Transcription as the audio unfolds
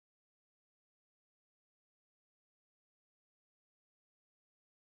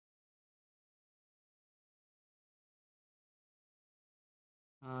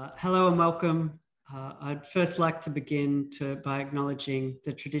Hello and welcome. I'd first like to begin by acknowledging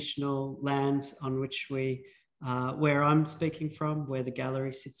the traditional lands on which where I'm speaking from, where the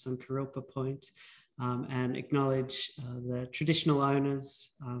gallery sits on Kurilpa Point, and acknowledge the traditional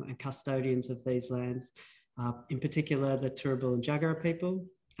owners and custodians of these lands, in particular the Turrbal and Jagera people,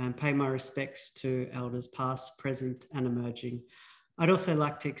 and pay my respects to elders past, present and emerging. I'd also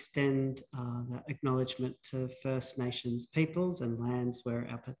like to extend that acknowledgement to First Nations peoples and lands where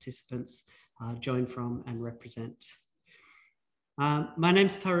our participants join from and represent. My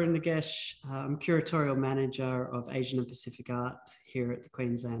name's Tarun Nagesh. I'm Curatorial Manager of Asian and Pacific Art here at the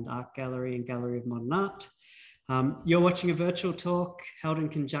Queensland Art Gallery and Gallery of Modern Art. You're watching a virtual talk held in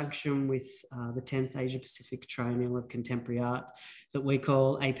conjunction with the 10th Asia Pacific Triennial of Contemporary Art that we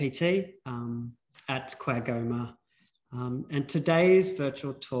call APT at QAGOMA. And today's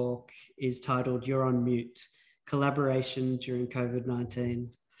virtual talk is titled You're on Mute, Collaboration During COVID-19.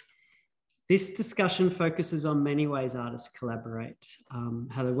 This discussion focuses on many ways artists collaborate,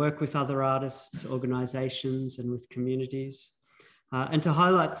 how they work with other artists, organisations and with communities, and to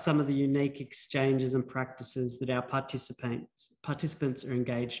highlight some of the unique exchanges and practices that our participants are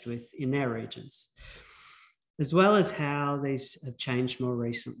engaged with in their regions, as well as how these have changed more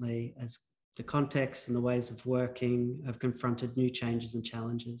recently as the context and the ways of working have confronted new changes and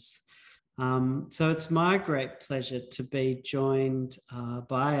challenges. So it's my great pleasure to be joined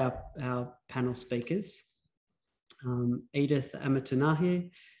by our panel speakers, Edith Amituanai,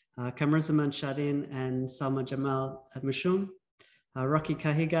 Kamruzzaman, Shadhin and Salma Jamal at Moushum, Rocky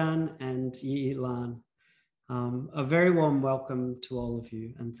Cajigan and I-Lann. A very warm welcome to all of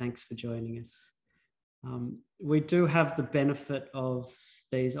you and thanks for joining us. We do have the benefit of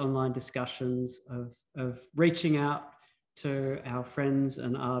these online discussions of reaching out to our friends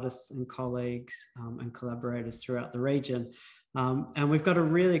and artists and colleagues and collaborators throughout the region. And we've got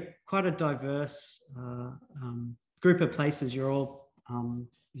quite a diverse group of places you're all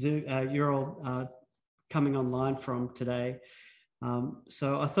coming online from today.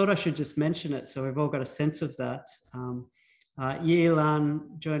 So I thought I should just mention it so we've all got a sense of that. I-Lann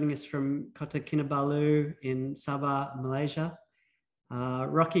joining us from Kota Kinabalu in Sabah, Malaysia.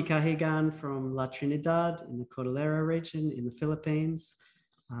 Rocky Cajigan from La Trinidad in the Cordillera region in the Philippines.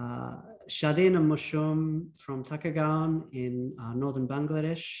 Shadhin and Moushum from Takagan in northern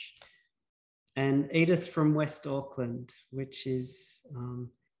Bangladesh. And Edith from West Auckland, which is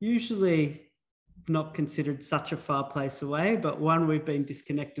usually not considered such a far place away, but one we've been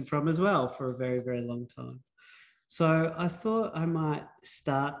disconnected from as well for a very, very long time. So I thought I might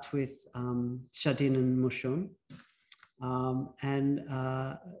start with Shadhin and Moushum.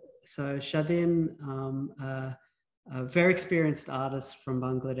 So Shadhin, a very experienced artist from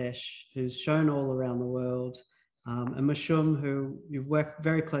Bangladesh who's shown all around the world, and Moushum, who you work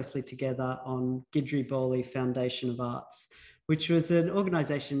very closely together on Gidree BawleeFoundationofArts, which was an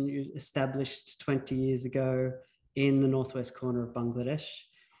organisation you established 20 years ago in the northwest corner of Bangladesh.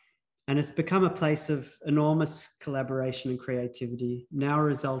 And it's become a place of enormous collaboration and creativity, now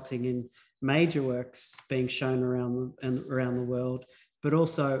resulting in major works being shown around the world, but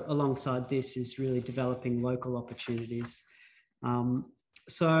also alongside this is really developing local opportunities. So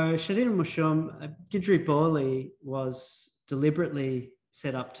Shadhin and Moushum, Gidree Bawlee was deliberately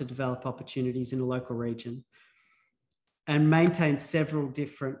set up to develop opportunities in a local region and maintain several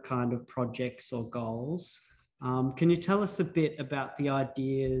different kind of projects or goals. Can you tell us a bit about the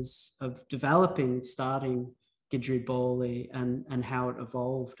ideas of starting Gidree Bawlee and how it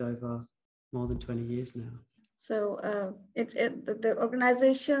evolved over more than 20 years now? So the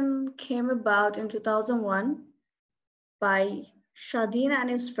organization came about in 2001 by Shadhin and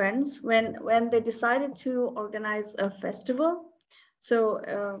his friends when they decided to organize a festival. So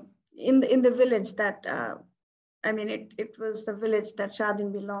in the village that, it was the village that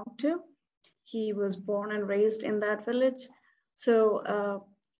Shadhin belonged to. He was born and raised in that village. So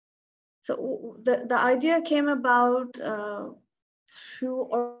the idea came about through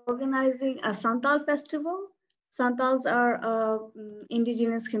organizing a Santal festival. Santals are an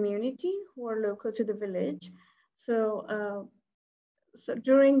indigenous community who are local to the village. So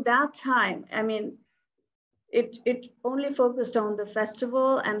during that time, it only focused on the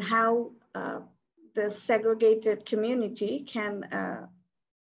festival and how the segregated community can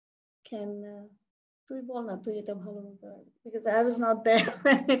because I was not there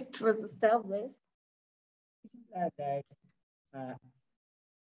when it was established.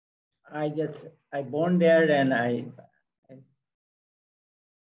 I born there and I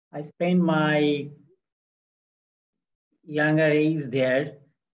spent my younger age there,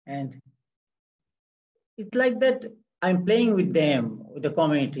 and it's like that I'm playing with them, with the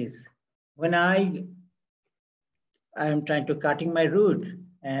communities. When I'm trying to cutting my route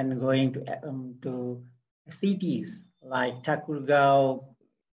and going to cities like Thakurgaon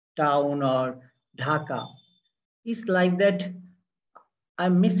town or Dhaka, it's like that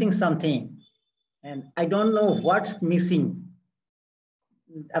I'm missing something and I don't know what's missing.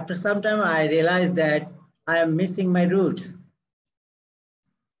 After some time, I realized that I am missing my roots.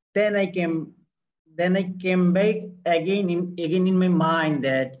 Then I came back again in my mind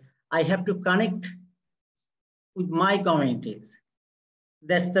that I have to connect with my communities.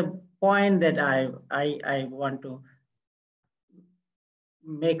 That's the point that I want to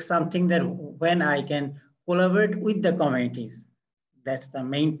make something that when I can collaborate with the communities. That's the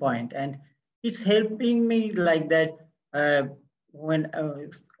main point. And it's helping me like that when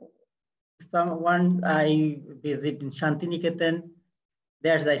someone I visit in Shantiniketan,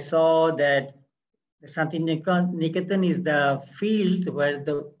 there's I saw that the Shantiniketan is the field where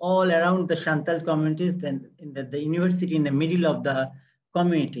all around the Shantal communities, then in the university in the middle of the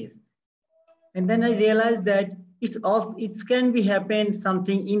communities. And then I realized that it can be happen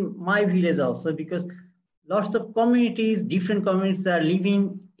something in my village also, because lots of communities, different communities are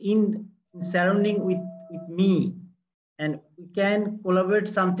living in surrounding with me, and we can collaborate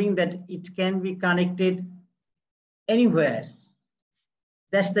something that it can be connected anywhere.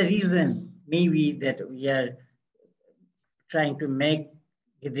 That's the reason maybe that we are trying to make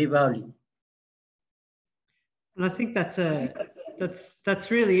Gidree Bawlee. And I think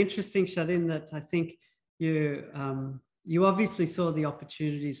that's really interesting, Shadhin, that I think you obviously saw the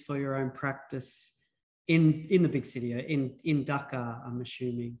opportunities for your own practice in the big city, in Dhaka, I'm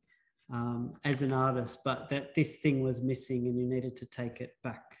assuming, as an artist, but that this thing was missing and you needed to take it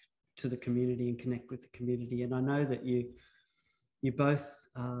back to the community and connect with the community. And I know that you both,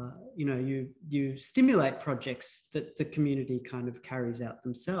 you stimulate projects that the community kind of carries out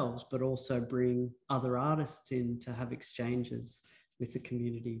themselves, but also bring other artists in to have exchanges with the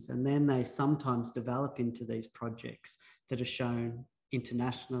communities. And then they sometimes develop into these projects that are shown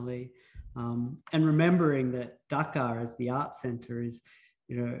internationally. And remembering that Dhaka as the art center is,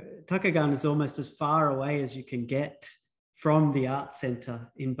 Cajigan is almost as far away as you can get from the art center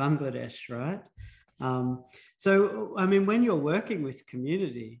in Bangladesh, right? So, I mean, when you're working with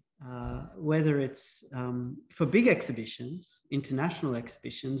community, whether it's for big exhibitions, international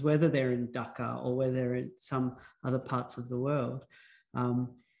exhibitions, whether they're in Dhaka or whether they're in some other parts of the world,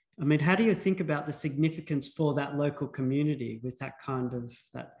 I mean, how do you think about the significance for that local community with that kind of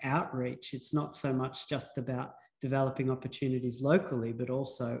that outreach? It's not so much just about developing opportunities locally, but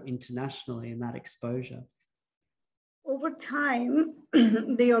also internationally, and that exposure. Over time,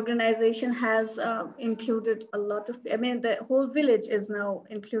 the organization has included a lot of, I mean, the whole village is now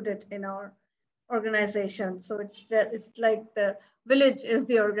included in our organization. So it's like the village is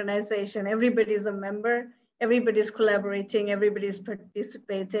the organization. Everybody's a member, everybody's collaborating, everybody's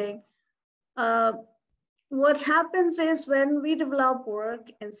participating. What happens is when we develop work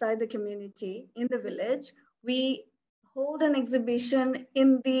inside the community, in the village, we hold an exhibition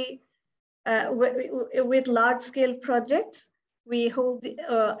in the with large-scale projects. We hold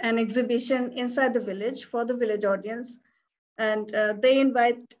an exhibition inside the village for the village audience, and they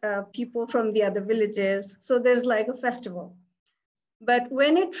invite people from the other villages. So there's like a festival. But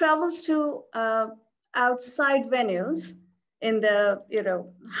when it travels to outside venues in the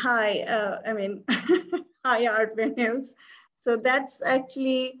high, high art venues, so that's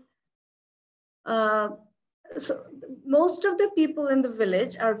actually. So most of the people in the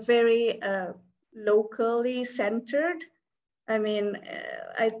village are very locally centered. I mean,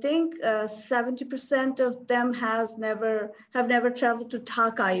 I think 70% of them have never traveled to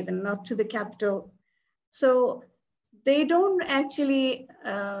Dhaka, even not to the capital. So they don't actually,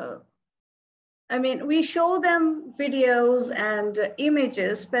 I mean, we show them videos and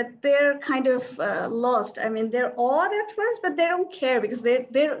images, but they're kind of lost. I mean, they're odd at first, but they don't care because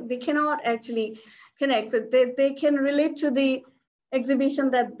they cannot actually connect, but they can relate to the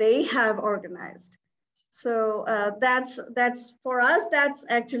exhibition that they have organized. So that's for us, that's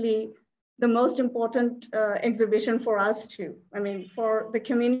actually the most important exhibition for us too. I mean, for the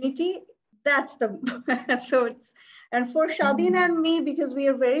community, that's the, so it's, and for Shadhin and me, because we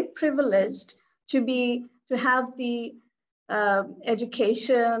are very privileged to have the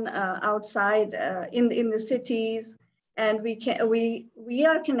education outside in the cities, and we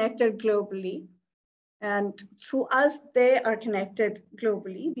are connected globally. And through us, they are connected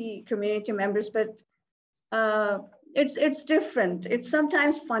globally, the community members, but it's different. It's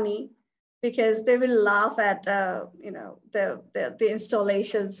sometimes funny because they will laugh at the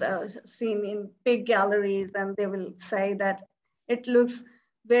installations seen in big galleries, and they will say that it looks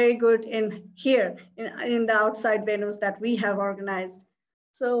very good in here in the outside venues that we have organized.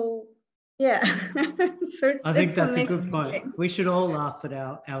 So yeah, so I think that's a good point. We should all laugh at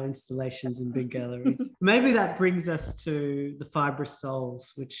our installations in big galleries. Maybe that brings us to the Fibrous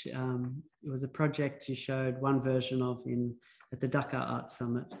Souls, which it was a project you showed one version of at the Dakar Art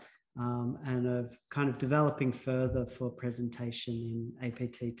Summit, and of kind of developing further for presentation in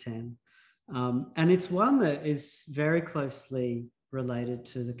APT10. And it's one that is very closely related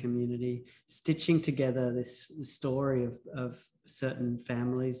to the community, stitching together this story of certain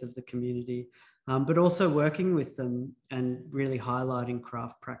families of the community, but also working with them and really highlighting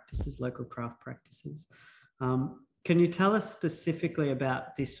craft practices, local craft practices. Can you tell us specifically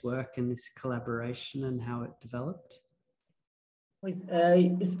about this work and this collaboration and how it developed?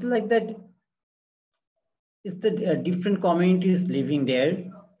 It's like that. It's the different communities living there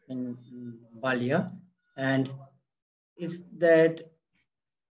in Bawlee, and it's that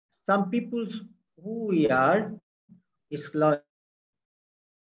some people who we are, it's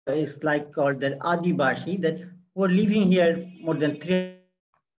like called the Adivasi, that were living here more than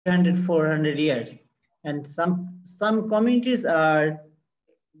 300, 400 years. And some communities they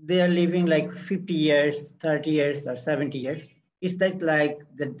are living like 50 years, 30 years, or 70 years. It's like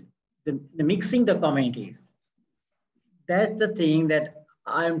the mixing the communities. That's the thing that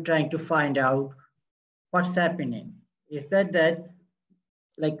I'm trying to find out what's happening. Is that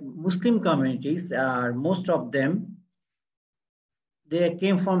like Muslim communities, most of them, they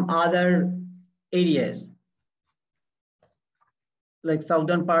came from other areas, like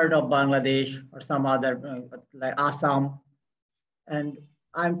southern part of Bangladesh or some other, like Assam. And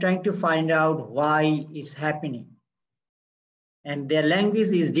I'm trying to find out why it's happening. And their language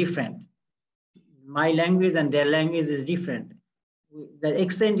is different. My language and their language is different. The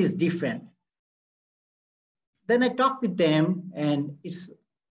accent is different. Then I talk with them, and it's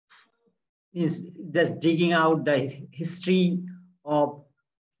just digging out the history of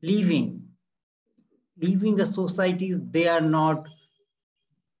leaving the societies. They are not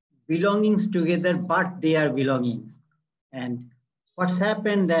belongings together, but they are belongings. And what's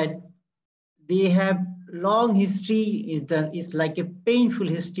happened that they have long history, is like a painful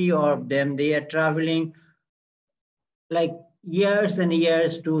history of them. They are traveling like years and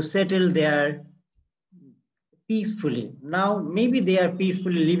years to settle there peacefully. Now, maybe they are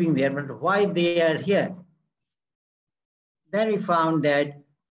peacefully living there, but why they are here? Then we found that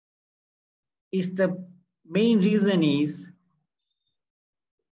the main reason is,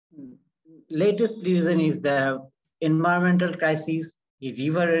 latest reason is the environmental crisis, the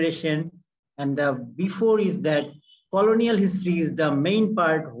river erosion, and before is that colonial history is the main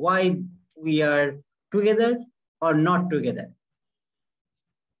part why we are together or not together.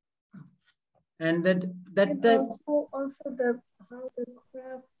 And also how the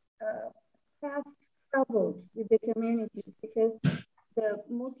craft traveled with the community, because the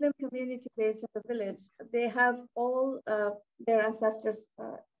Muslim community based in the village, they have all their ancestors,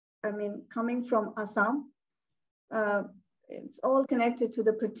 coming from Assam. It's all connected to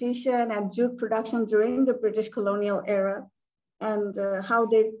the partition and jute production during the British colonial era, and how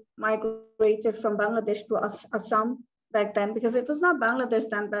they migrated from Bangladesh to Assam back then, because it was not Bangladesh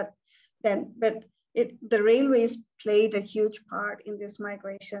then, but the railways played a huge part in this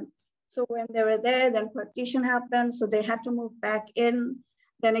migration. So when they were there, then partition happened, so they had to move back in.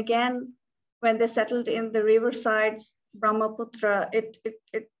 Then again, when they settled in the riversides, Brahmaputra,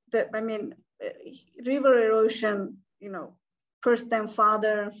 river erosion, pushed them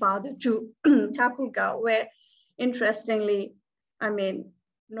farther and farther to Thakurgaon, where, interestingly,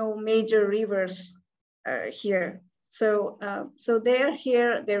 no major rivers are here. So they're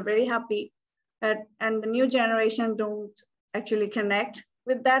here, they're very happy, and the new generation don't actually connect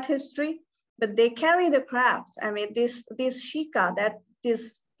with that history, but they carry the crafts. This shika,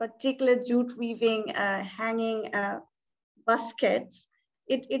 this particular jute weaving, hanging baskets,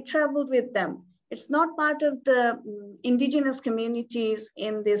 it traveled with them. It's not part of the indigenous communities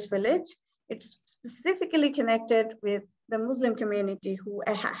in this village. It's specifically connected with the Muslim community who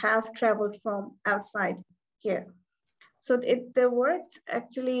have traveled from outside here. So the work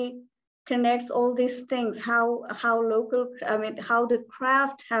actually connects all these things, how the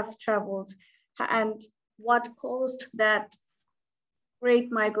craft have traveled and what caused that great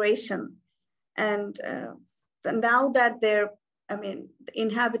migration. And now that they're, the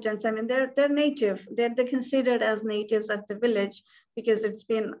inhabitants, they're native, they're considered as natives at the village because it's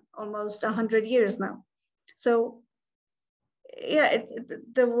been almost 100 years now. So yeah,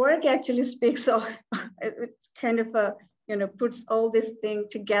 the work actually speaks of, it kind of, puts all this thing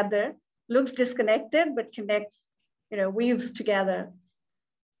together, looks disconnected, but connects, weaves together.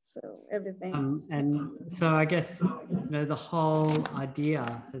 So everything. And so I guess, the whole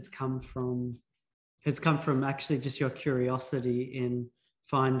idea has come from actually just your curiosity in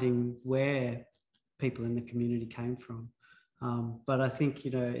finding where people in the community came from. But I think,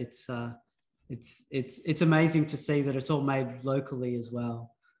 it's amazing to see that it's all made locally as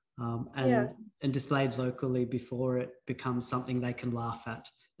well, and displayed locally before it becomes something they can laugh at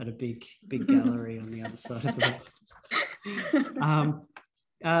a big gallery on the other side of the world.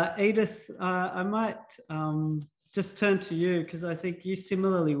 Edith, I might just turn to you, because I think you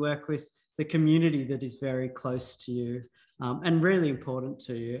similarly work with the community that is very close to you, and really important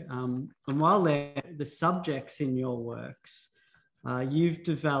to you. And while they're the subjects in your works, you've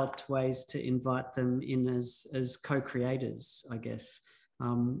developed ways to invite them in as co-creators, I guess,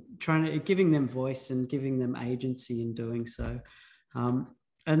 giving them voice and giving them agency in doing so.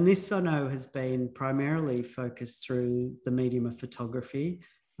 And this, I know, has been primarily focused through the medium of photography,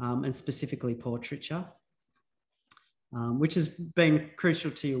 and specifically portraiture, which has been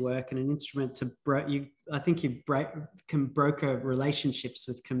crucial to your work and an instrument to can broker relationships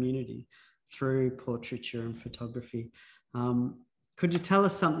with community through portraiture and photography. Could you tell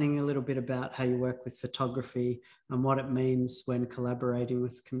us something a little bit about how you work with photography and what it means when collaborating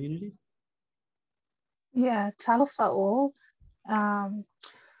with the community? Yeah, talofa all.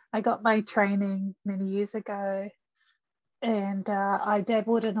 I got my training many years ago, and I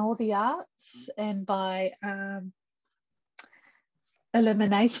dabbled in all the arts, and by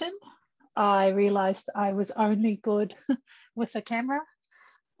elimination, I realized I was only good with a camera.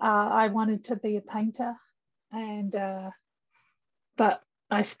 I wanted to be a painter, and but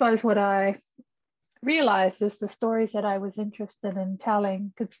I suppose what I realized is the stories that I was interested in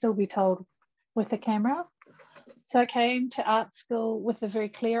telling could still be told with a camera. So I came to art school with a very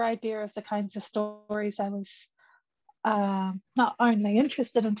clear idea of the kinds of stories I was not only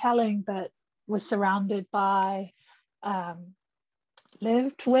interested in telling, but was surrounded by,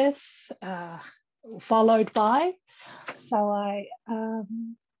 lived with, followed by. So I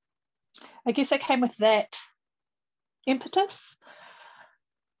guess I came with that impetus,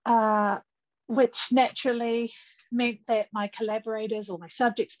 which naturally meant that my collaborators or my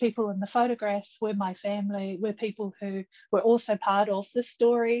subjects, people in the photographs, were my family, were people who were also part of the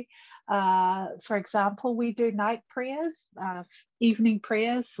story. For example, we do night prayers, evening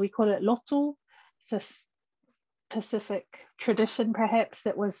prayers. We call it lotu. It's a Pacific tradition, perhaps.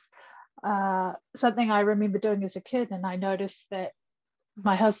 It was something I remember doing as a kid, and I noticed that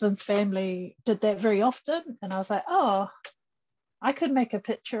my husband's family did that very often, and I was like, oh, I could make a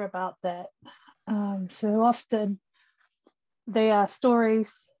picture about that. So often they are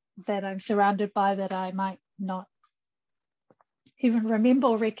stories that I'm surrounded by that I might not even remember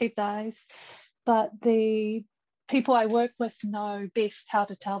or recognize, but the people I work with know best how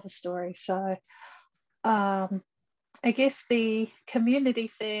to tell the story. So I guess the community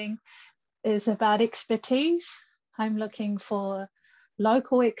thing is about expertise. I'm looking for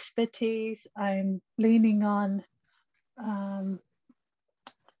local expertise. I'm leaning on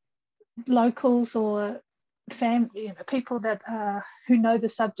locals or family, people that who know the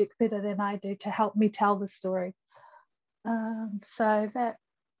subject better than I do to help me tell the story. So that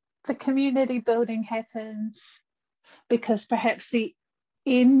the community building happens because perhaps the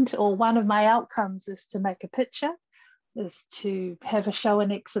end or one of my outcomes is to make a picture, is to have a show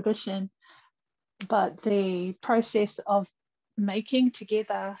and exhibition. But the process of making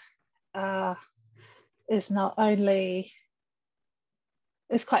together is not only,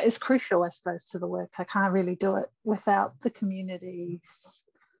 is crucial, I suppose, to the work. I can't really do it without the community's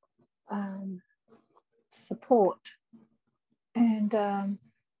support. And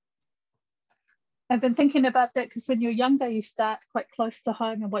I've been thinking about that because when you're younger, you start quite close to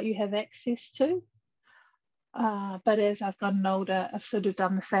home and what you have access to. But as I've gotten older, I've sort of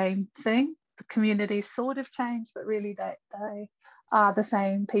done the same thing. The communities sort of changed, but really they are the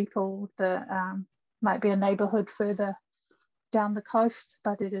same people. That might be a neighbourhood further down the coast,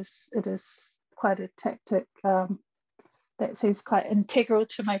 but it is quite a tactic that seems quite integral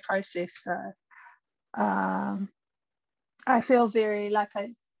to my process. So I feel very like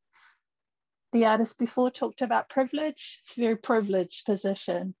the artist before talked about privilege. It's a very privileged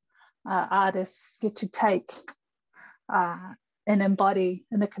position artists get to take and embody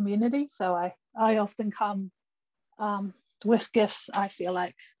in the community. So I often come with gifts. I feel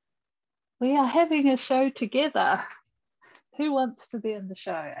like we are having a show together. Who wants to be in the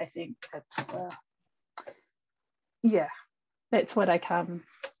show? I think it's, yeah. that's what I come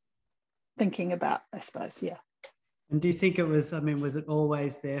thinking about, I suppose. Yeah. And do you think it was, I mean, was it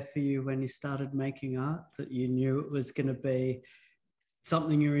always there for you when you started making art, that you knew it was going to be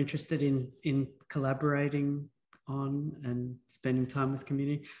something you're interested in collaborating on and spending time with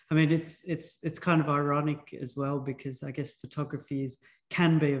community? I mean, it's kind of ironic as well, because I guess photography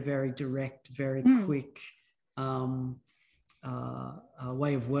can be a very direct, very quick way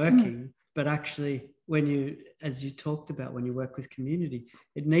of working, but actually when you, as you talked about, when you work with community,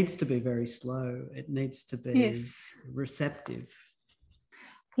 it needs to be very slow. It needs to be receptive.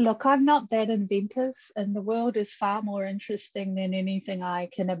 Look, I'm not that inventive, and the world is far more interesting than anything I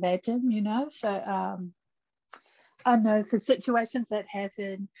can imagine, you know. So I know the situations that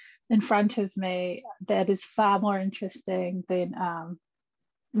happen in front of me, that is far more interesting than,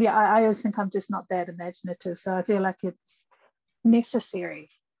 I always think I'm just not that imaginative. So I feel like it's necessary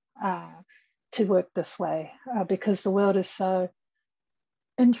to work this way, because the world is so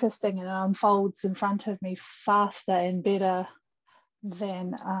interesting and it unfolds in front of me faster and better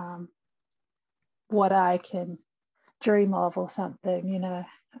than what I can dream of or something, you know.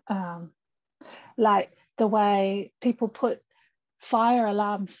 Like the way people put fire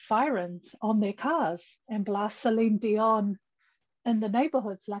alarm sirens on their cars and blast Celine Dion in the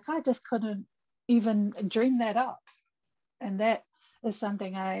neighborhoods. Like, I just couldn't even dream that up. And that is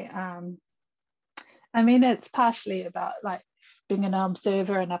something I mean, it's partially about like being an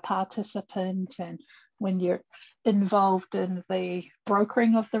observer and a participant, and when you're involved in the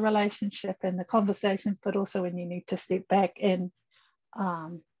brokering of the relationship and the conversations, but also when you need to step back and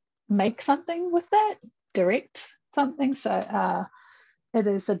make something with that, direct something. So it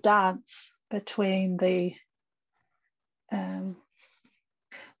is a dance between the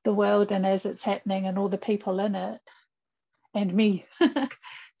world and as it's happening and all the people in it and me.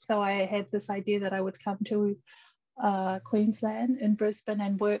 So I had this idea that I would come to Queensland in Brisbane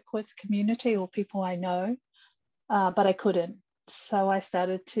and work with community or people I know, but I couldn't. So I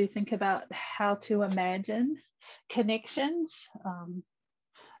started to think about how to imagine connections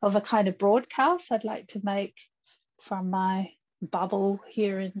of a kind of broadcast I'd like to make from my bubble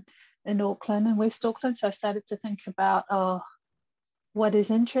here in Auckland and West Auckland. So I started to think about, what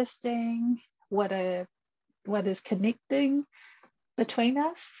is interesting, what is connecting between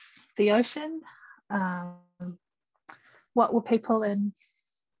us, the ocean. What will people in,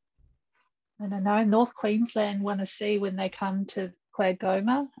 I don't know, North Queensland want to see when they come to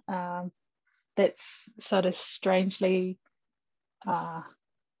QAGOMA? That's sort of strangely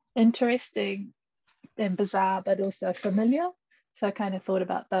interesting and bizarre, but also familiar. So I kind of thought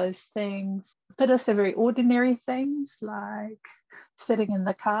about those things, but also very ordinary things like sitting in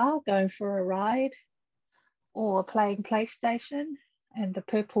the car, going for a ride, or playing PlayStation and the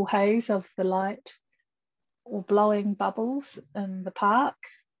purple haze of the light, or blowing bubbles in the park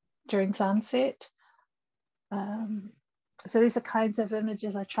during sunset. So these are kinds of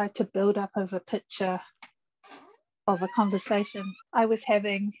images I tried to build up of a picture of a conversation I was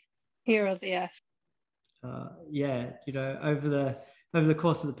having here or there. Yeah, you know, over the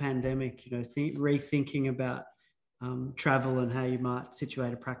course of the pandemic, you know, rethinking about travel and how you might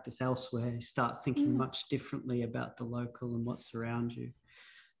situate a practice elsewhere, start thinking much differently about the local and what's around you.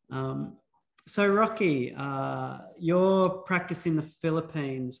 So Rocky, your practice in the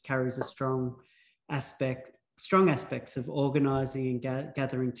Philippines carries a strong aspects of organising and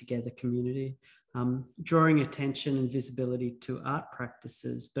gathering together community, drawing attention and visibility to art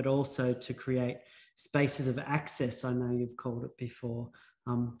practices, but also to create spaces of access. I know you've called it before,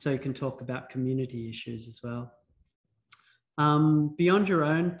 so you can talk about community issues as well. Beyond your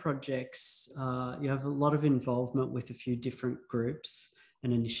own projects, you have a lot of involvement with a few different groups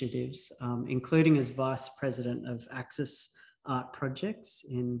and initiatives, including as Vice President of Access Art Projects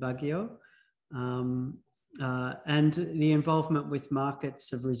in Baguio, and the involvement with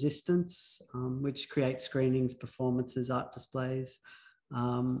Markets of Resistance, which creates screenings, performances, art displays,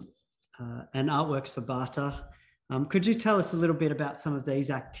 and artworks for barter. Could you tell us a little bit about some of these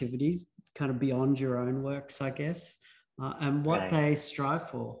activities, kind of beyond your own works, I guess, and what they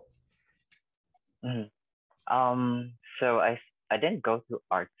strive for? So I didn't go to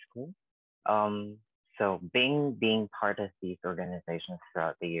art school. So being part of these organizations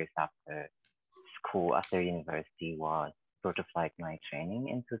throughout the years after school, after university, was sort of like my training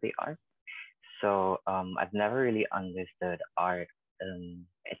into the arts. So I've never really understood art.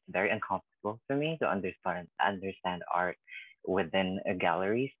 It's very uncomfortable for me to understand art within a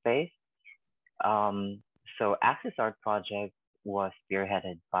gallery space. So Access Art Project was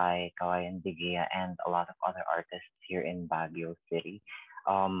spearheaded by Kawayan Digia and a lot of other artists here in Baguio City.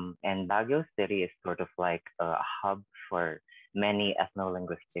 And Baguio City is sort of like a hub for many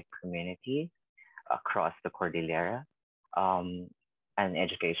ethno-linguistic communities across the Cordillera, an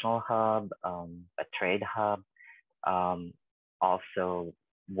educational hub, a trade hub, also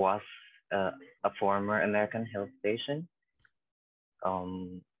was a former American hill station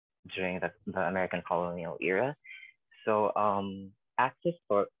during the American colonial era. So Access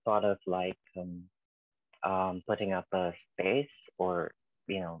thought of like putting up a space or,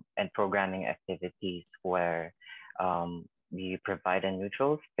 and programming activities where we provide a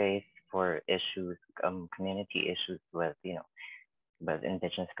neutral space for issues, community issues with, with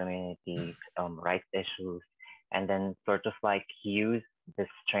indigenous communities, rights issues, and then sort of like use this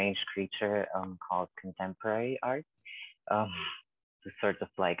strange creature called contemporary art to sort of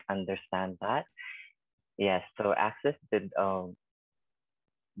like understand that. Yes, so Access did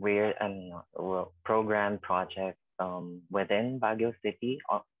weird program projects within Baguio City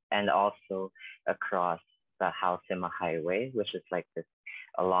and also across the Halsema Highway, which is like this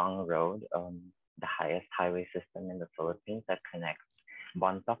a long road, the highest highway system in the Philippines that connects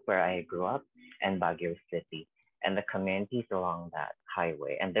Bontoc, where I grew up, and Baguio City, and the communities along that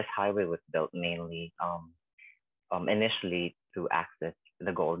highway. And this highway was built mainly initially to access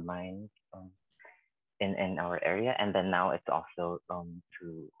the gold mines in our area, and then now it's also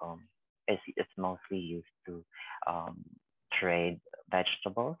it's mostly used to trade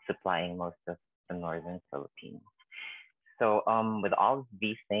vegetables, supplying most of the northern Philippines. So with all of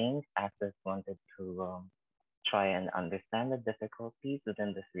these things, Access wanted to try and understand the difficulties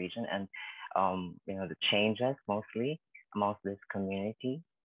within this region and the changes mostly amongst this community.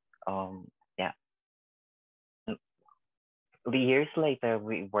 Yeah. Years later,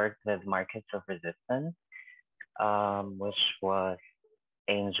 we worked with Markets of Resistance, which was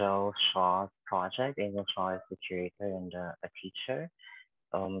Angel Shaw's project. Angel Shaw is the curator and a teacher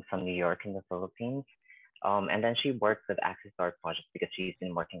from New York in the Philippines. And then she worked with Access Art Project because she's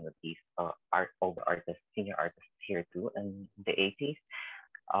been working with these older artists, senior artists here too in the 80s.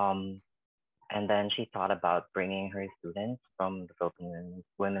 And then she thought about bringing her students from the Philippine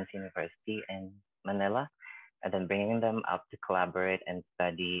Women's University in Manila, and then bringing them up to collaborate and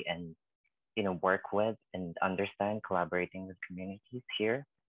study and work with and understand collaborating with communities here.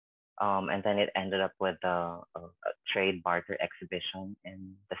 And then it ended up with a trade barter exhibition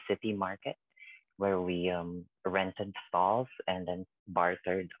in the city market, where we rented stalls and then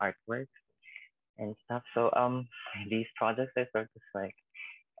bartered artwork and stuff. So these projects are sort of like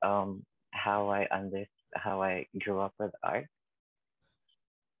how I grew up with art.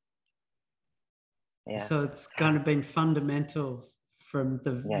 Yeah. So it's kind of been fundamental from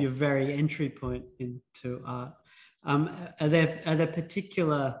your very entry point into art. Are there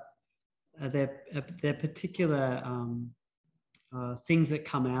particular things that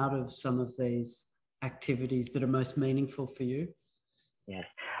come out of some of these activities that are most meaningful for you? Yes.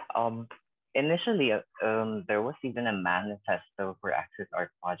 Initially, there was even a manifesto for Access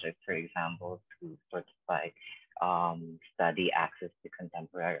Art Project, for example, to sort of like study access to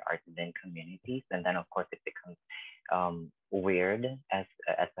contemporary art within communities. And then, of course, it becomes weird as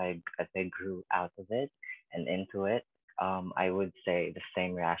I grew out of it and into it. I would say the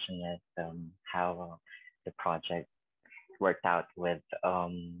same reaction as how the project worked out with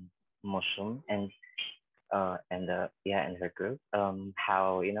Moushum and her group.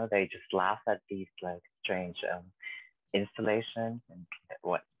 How they just laugh at these like strange installations and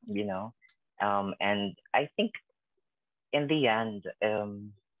what and I think in the end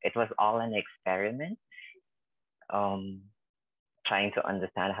it was all an experiment, trying to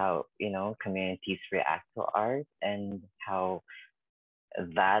understand how communities react to art and how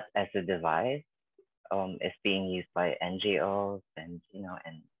that as a device is being used by NGOs and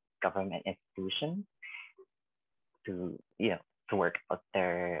and government institutions to work out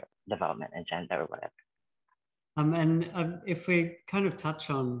their development agenda or whatever. And if we kind of touch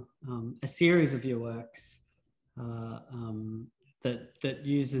on a series of your works that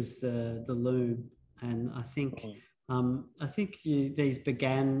uses the loom, and I think these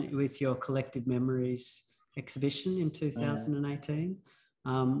began with your Collected Memories exhibition in 2018,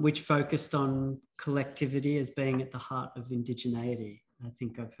 which focused on collectivity as being at the heart of indigeneity. I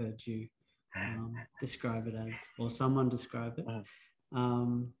think I've heard you describe it as, or someone describe it.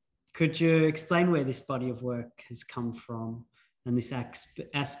 Could you explain where this body of work has come from and this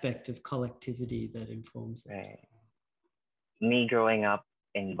aspect of collectivity that informs it? Right. Me growing up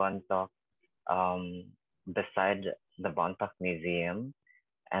in Bontoc, beside the Bontoc Museum,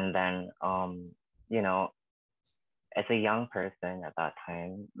 and then as a young person at that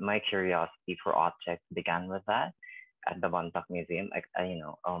time, my curiosity for objects began with that at the Bontoc Museum.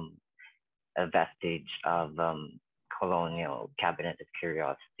 A vestige of colonial cabinet of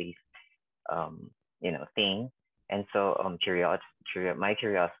curiosities, thing. And so my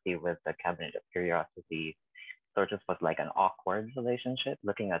curiosity with the cabinet of curiosities sort of was like an awkward relationship,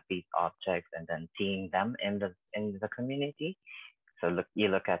 looking at these objects and then seeing them in the community. So you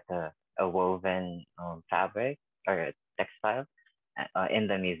look at a woven fabric or a textile in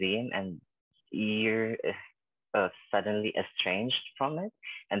the museum, and you're suddenly estranged from it,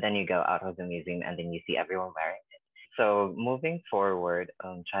 and then you go out of the museum and then you see everyone wearing it. So moving forward,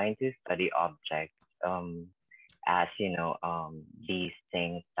 trying to study objects as these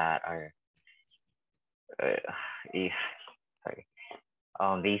things that are these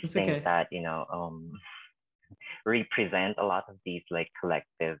That's things okay. that represent a lot of these like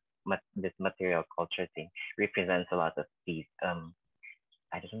collective this material culture thing represents a lot of these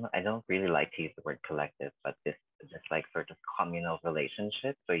I don't really like to use the word collective, but this like sort of communal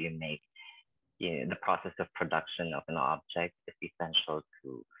relationship. So you make the process of production of an object is essential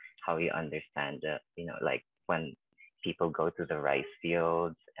to how you understand it. Like when people go to the rice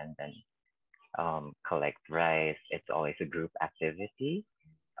fields and then collect rice, it's always a group activity.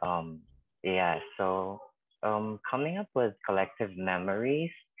 So coming up with collective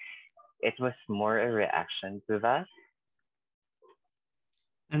memories, it was more a reaction to that.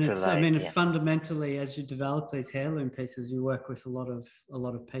 And it's, I mean, fundamentally, as you develop these heirloom pieces, you work with a lot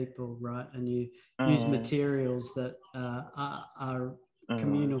of people, right? And you use materials that are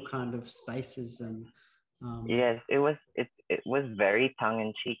communal kind of spaces. And yes, it was very tongue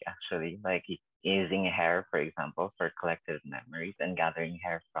in cheek, actually. Like using hair, for example, for collective memories, and gathering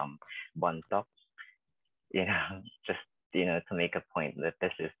hair from buntok, just to make a point that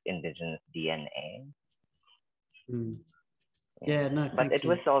this is indigenous DNA. Yeah, no, but it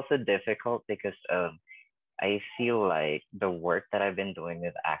was also difficult because I feel like the work that I've been doing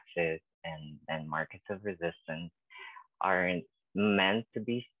with Axis and Markets of Resistance aren't meant to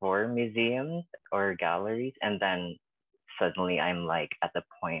be for museums or galleries, and then suddenly I'm like at the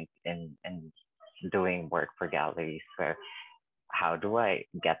point in doing work for galleries where how do I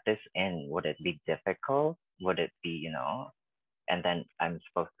get this in? Would it be difficult? Would it be, and then I'm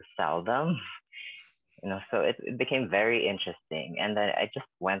supposed to sell them? So it became very interesting, and then I just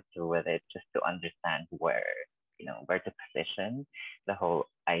went through with it just to understand where to position the whole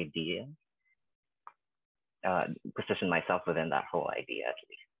idea, position myself within that whole idea at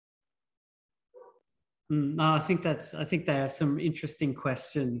least. No, I think there are some interesting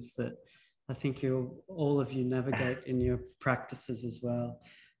questions that I think all of you navigate in your practices as well.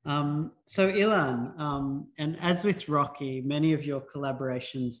 So I-Lann, and as with Rocky, many of your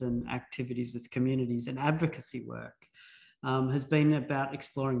collaborations and activities with communities and advocacy work has been about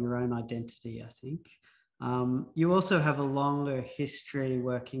exploring your own identity, I think. You also have a longer history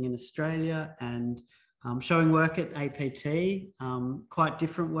working in Australia and showing work at APT, quite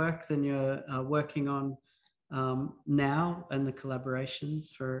different work than you're working on now and the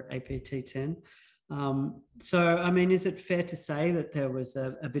collaborations for APT10. So, I mean, is it fair to say that there was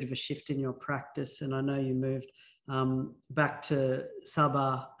a bit of a shift in your practice? And I know you moved back to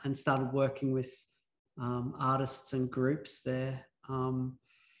Sabah and started working with artists and groups there. Can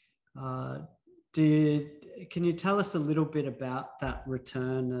you tell us a little bit about that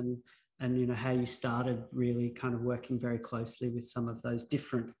return and how you started really kind of working very closely with some of those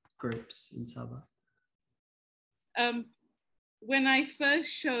different groups in Sabah? When I first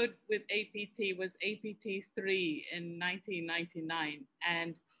showed with APT was APT3 in 1999.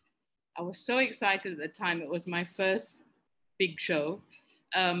 And I was so excited at the time. It was my first big show.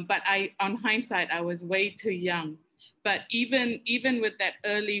 But on hindsight, I was way too young. But even with that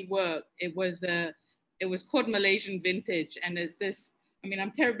early work, it was called Malaysian Vintage. And it's this, I mean,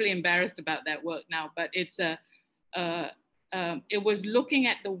 I'm terribly embarrassed about that work now, but it was looking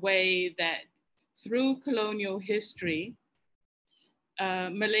at the way that through colonial history,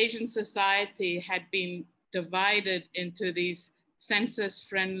 Malaysian society had been divided into these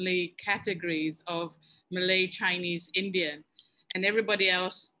census-friendly categories of Malay, Chinese, Indian, and everybody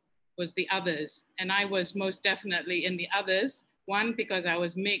else was the others. And I was most definitely in the others, one, because I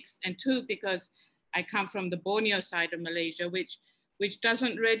was mixed, and two, because I come from the Borneo side of Malaysia, which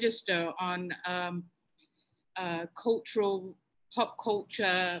doesn't register on cultural, pop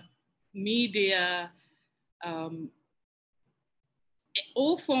culture, media,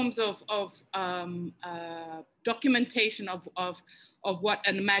 all forms of documentation of what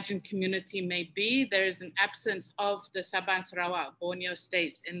an imagined community may be. There is an absence of the Sabah and Sarawak, Borneo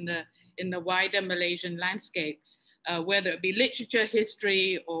states in the wider Malaysian landscape, whether it be literature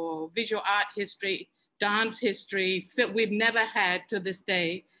history or visual art history, dance history. We've never had to this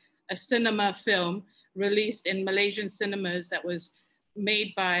day a cinema film released in Malaysian cinemas that was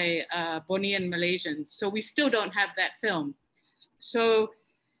made by Bornean Malaysians. So we still don't have that film. So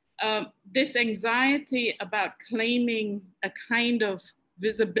this anxiety about claiming a kind of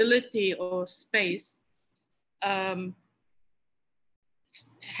visibility or space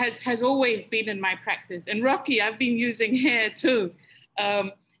has always been in my practice. And Rocky, I've been using hair too.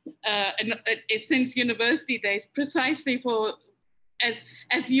 Since university days, precisely for,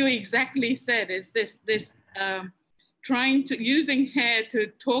 as you exactly said, is this using hair to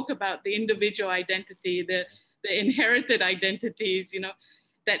talk about the individual identity, the inherited identities, you know,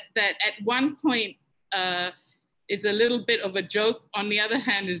 that at one point is a little bit of a joke. On the other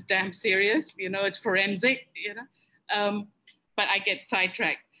hand, is damn serious. You know, it's forensic. You know, but I get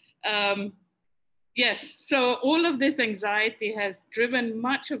sidetracked. Yes, so all of this anxiety has driven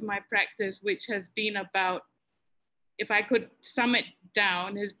much of my practice, which has been about, if I could sum it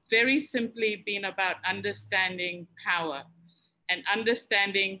down, has very simply been about understanding power and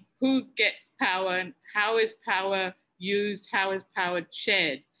understanding who gets power and how is power used, how is power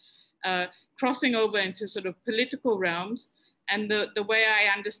shared, crossing over into sort of political realms. And the way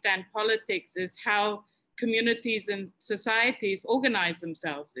I understand politics is how communities and societies organize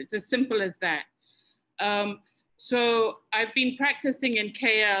themselves. It's as simple as that. So I've been practicing in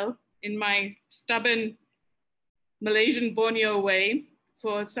KL in my stubborn Malaysian Borneo way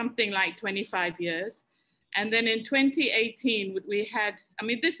for something like 25 years. And then in 2018, we had, I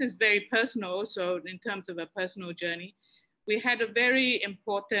mean, this is very personal also in terms of a personal journey. We had a very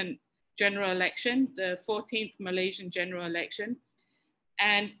important general election, the 14th Malaysian general election.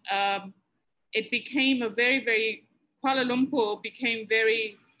 And it became a very, Kuala Lumpur became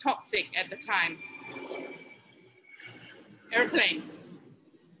very toxic at the time. Airplane.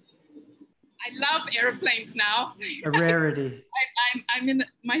 I love airplanes now. A rarity. I'm in,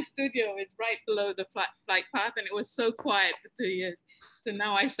 my studio is right below the flight path, and it was so quiet for 2 years. So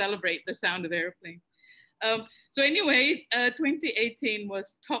now I celebrate the sound of airplanes. So anyway, 2018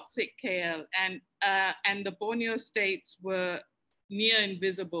 was toxic KL, and the Borneo states were near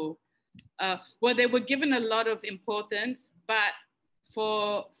invisible. Well, they were given a lot of importance, but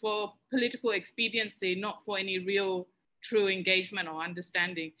for political expediency, not for any real true engagement or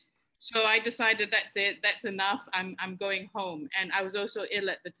understanding. So I decided that's it, that's enough, I'm going home. And I was also ill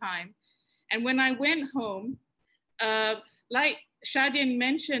at the time. And when I went home, like Shadhin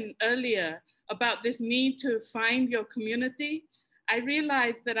mentioned earlier about this need to find your community, I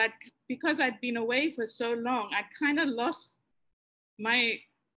realized that because I'd been away for so long, I'd kind of lost my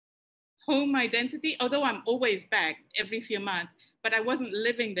home identity, although I'm always back every few months, but I wasn't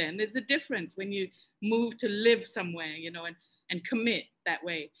living there. And there's a difference when you move to live somewhere, you know, and commit that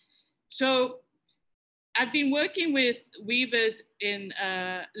way. So I've been working with weavers in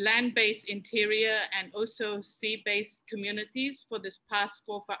land-based interior and also sea-based communities for this past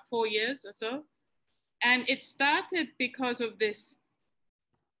 4 years or so. And it started because of this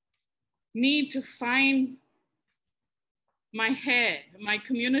need to find my hair, my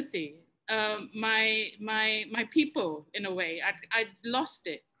community, my people in a way. I'd lost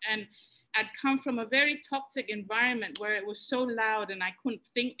it. And I'd come from a very toxic environment where it was so loud and I couldn't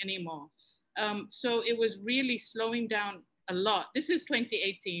think anymore. So it was really slowing down a lot. This is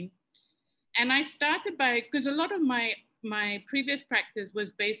 2018. And I started because a lot of my previous practice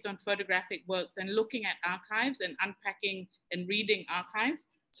was based on photographic works and looking at archives and unpacking and reading archives.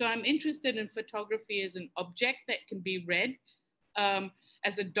 So I'm interested in photography as an object that can be read,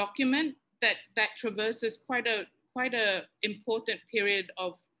 as a document that traverses quite a important period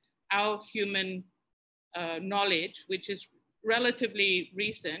of our human knowledge, which is relatively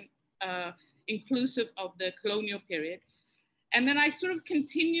recent, inclusive of the colonial period. And then I sort of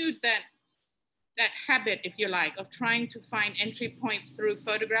continued that habit, if you like, of trying to find entry points through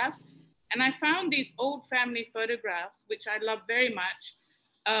photographs. And I found these old family photographs, which I love very much,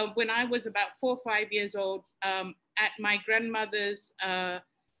 when I was about 4 or 5 years old, at my grandmother's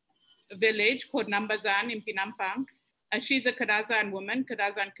village called Nambazan in Pinampang. She's a Kadazan woman,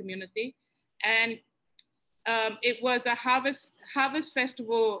 Kadazan community. And it was a harvest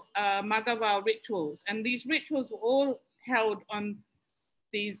festival Magawal rituals. And these rituals were all held on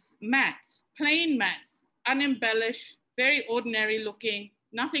these mats, plain mats, unembellished, very ordinary looking,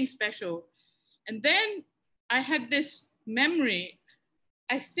 nothing special. And then I had this memory.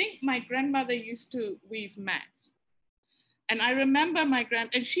 I think my grandmother used to weave mats. And I remember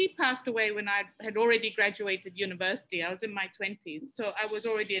and she passed away when I had already graduated university. I was in my 20s. So I was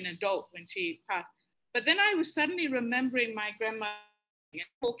already an adult when she passed. But then I was suddenly remembering my grandmother and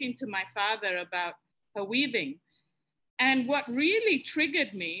talking to my father about her weaving. And what really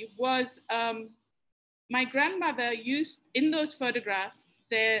triggered me was my grandmother used, in those photographs,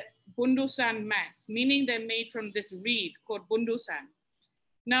 their bundusan mats, meaning they're made from this reed called bundusan.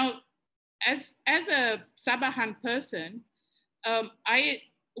 Now, as a Sabahan person,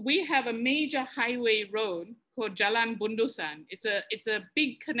 we have a major highway road called Jalan Bundusan. It's a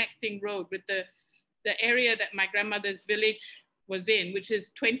big connecting road with the area that my grandmother's village was in, which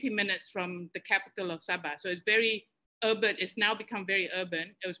is 20 minutes from the capital of Sabah. So it's very urban. It's now become very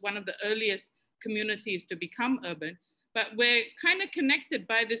urban. It was one of the earliest communities to become urban, but we're kind of connected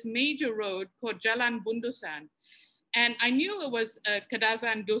by this major road called Jalan Bundusan. And I knew it was a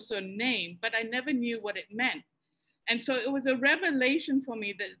Kadazan Dusun name, but I never knew what it meant. And so it was a revelation for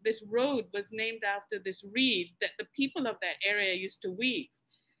me that this road was named after this reed that the people of that area used to weave.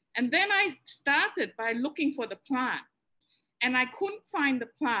 And then I started by looking for the plant, and I couldn't find the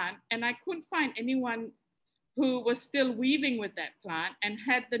plant, and I couldn't find anyone who was still weaving with that plant and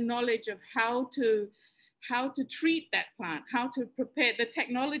had the knowledge of how to treat that plant, how to prepare the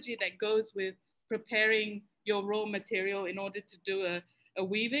technology that goes with preparing your raw material in order to do a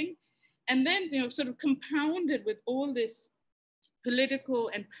weaving. And then, you know, sort of compounded with all this political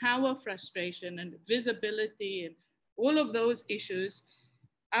and power frustration and visibility and all of those issues,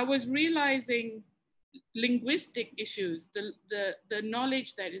 I was realizing linguistic issues, the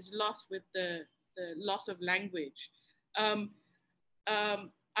knowledge that is lost with the loss of language.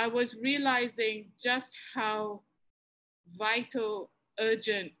 I was realizing just how vital,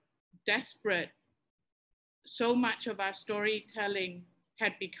 urgent, desperate so much of our storytelling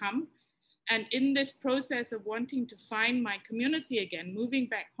had become. And in this process of wanting to find my community again, moving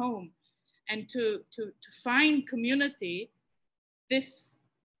back home and to find community, this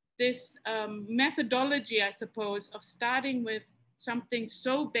methodology, I suppose, of starting with something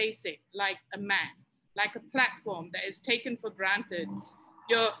so basic like a mat, like a platform that is taken for granted.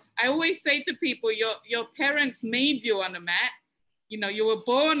 I always say to people, your parents made you on a mat. You know, you were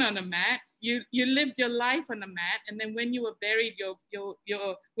born on a mat. You lived your life on a mat, and then when you were buried,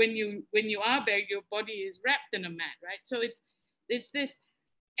 when you are buried, your body is wrapped in a mat, right? So it's this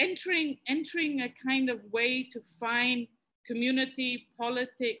entering a kind of way to find community,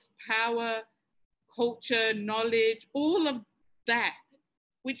 politics, power, culture, knowledge, all of that,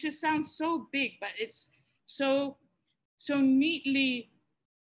 which just sounds so big, but it's so neatly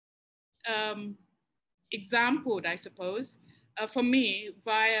exampled, I suppose, for me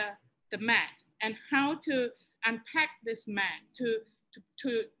via the mat, and how to unpack this mat to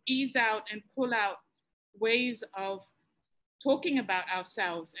ease out and pull out ways of talking about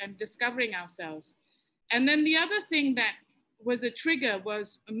ourselves and discovering ourselves. And then the other thing that was a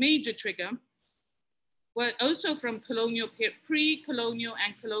major trigger, was also from pre-colonial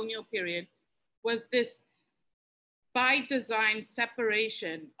and colonial period, was this by design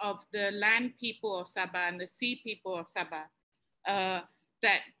separation of the land people of Sabah and the sea people of Sabah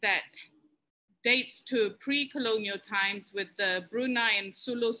that dates to pre-colonial times, with the Brunei and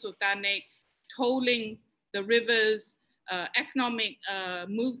Sulu Sultanate tolling the rivers, economic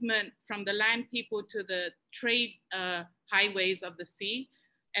movement from the land people to the trade highways of the sea.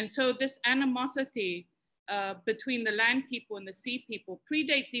 And so this animosity between the land people and the sea people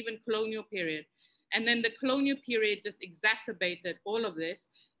predates even colonial period. And then the colonial period just exacerbated all of this.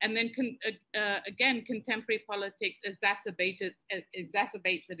 And then again, contemporary politics exacerbates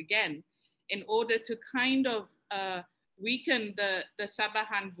it again in order to kind of weaken the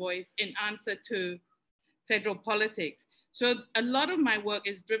Sabahan voice in answer to federal politics. So a lot of my work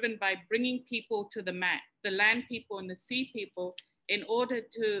is driven by bringing people to the mat, the land people and the sea people, in order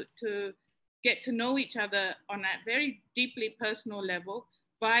to get to know each other on a very deeply personal level,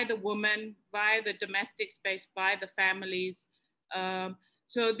 by the woman, by the domestic space, by the families.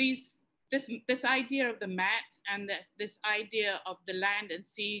 So this idea of the mat and this idea of the land and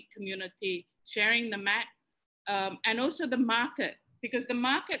sea community sharing the mat, and also the market, because the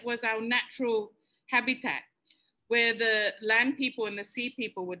market was our natural habitat where the land people and the sea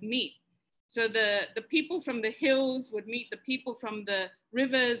people would meet. So the people from the hills would meet the people from the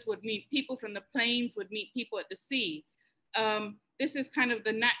rivers, would meet people from the plains, would meet people at the sea. This is kind of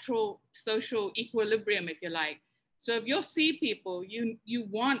the natural social equilibrium, if you like. So if you're sea people, you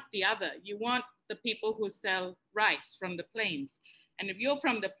want the other. You want the people who sell rice from the plains. And if you're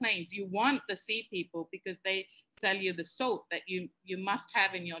from the plains, you want the sea people because they sell you the salt that you must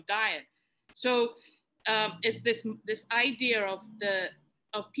have in your diet. So it's this idea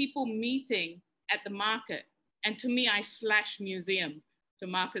of people meeting at the market. And to me, I slash museum, so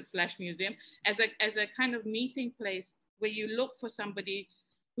market slash museum, as a kind of meeting place where you look for somebody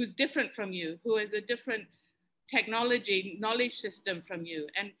who's different from you, who has a different technology knowledge system from you,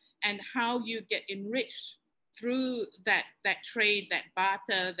 and how you get enriched through that trade, that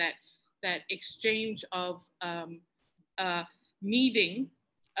barter, that exchange of needing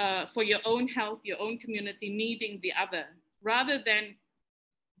for your own health, your own community, needing the other, rather than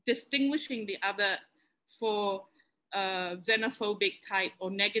distinguishing the other for xenophobic type or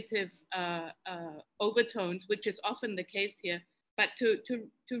negative overtones, which is often the case here, but to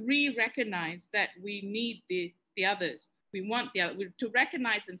re-recognize that we need the others. We want the other, to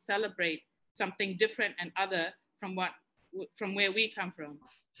recognize and celebrate something different and other from where we come from.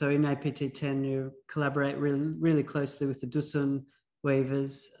 So in APT10, you collaborate really closely with the Dusun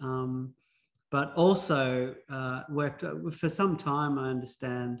weavers, but also worked for some time, I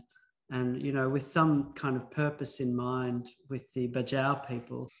understand, and with some kind of purpose in mind with the Bajau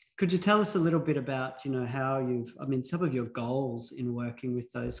people. Could you tell us a little bit about how some of your goals in working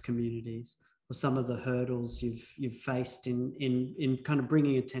with those communities, or some of the hurdles you've faced in kind of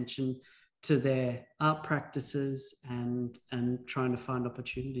bringing attention to their art practices and trying to find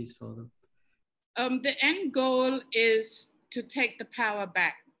opportunities for them? The end goal is to take the power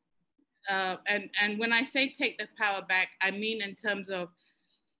back. And when I say take the power back, I mean in terms of,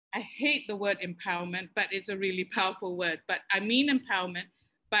 I hate the word empowerment, but it's a really powerful word. But I mean empowerment,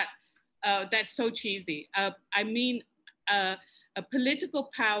 but that's so cheesy. I mean a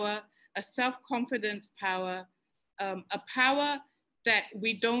political power, a self-confidence power, a power that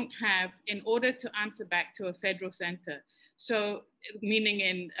we don't have in order to answer back to a federal center. So meaning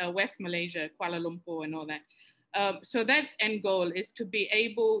in West Malaysia, Kuala Lumpur and all that. So that's end goal, is to be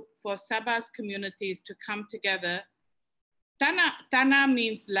able for Sabah's communities to come together. Tanah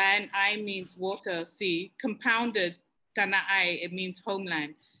means land, I means water, sea. Compounded, Tanah Ai, it means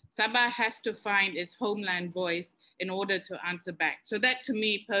homeland. Sabah has to find its homeland voice in order to answer back. So that to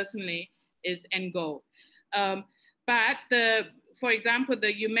me personally is end goal. But for example,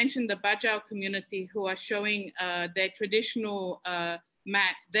 you mentioned the Bajau community who are showing their traditional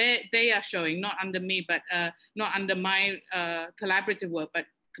mats. They are showing, not under me, but not under my collaborative work, but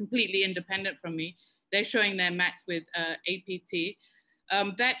completely independent from me. They're showing their mats with APT.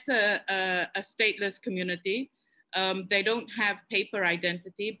 That's a stateless community. They don't have paper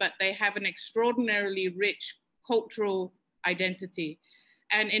identity, but they have an extraordinarily rich cultural identity.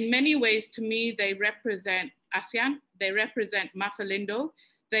 And in many ways, to me, they represent ASEAN. They represent Mafalindo.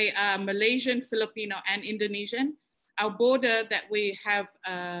 They are Malaysian, Filipino, and Indonesian. Our border that we have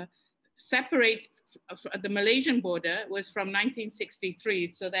separate, the Malaysian border was from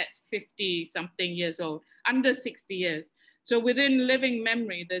 1963. So that's 50 something years old, under 60 years. So within living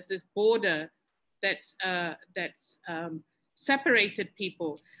memory, there's this border that's separated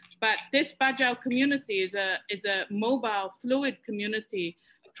people. But this Bajau community is a mobile, fluid community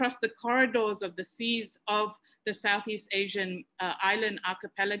across the corridors of the seas of the Southeast Asian island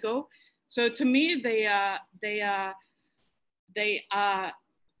archipelago. So to me, they are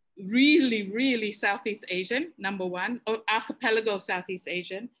really, really Southeast Asian, number one, or archipelago Southeast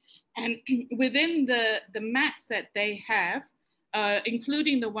Asian. And within the mats that they have,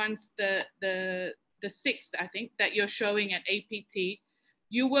 including the ones, the six, I think, that you're showing at APT,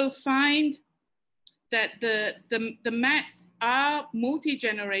 you will find that the mats are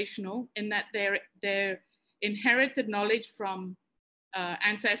multi-generational in that they're inherited knowledge from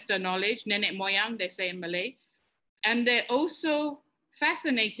ancestor knowledge, nenek moyang, they say in Malay. And they're also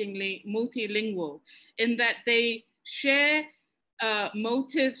fascinatingly multilingual in that they share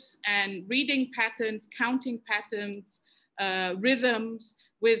motifs and reading patterns, counting patterns, rhythms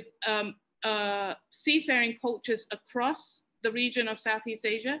with seafaring cultures across the region of Southeast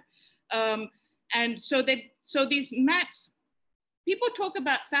Asia. And so these mats, people talk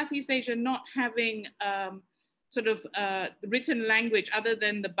about Southeast Asia not having sort of written language other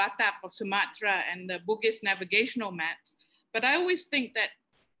than the Batak of Sumatra and the Bugis navigational mats. But I always think that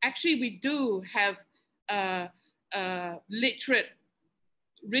actually we do have literate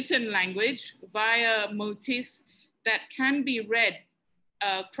written language via motifs that can be read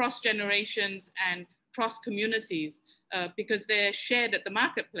cross generations and cross communities because they're shared at the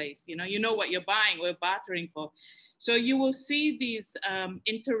marketplace. You know what you're buying or bartering for. So you will see these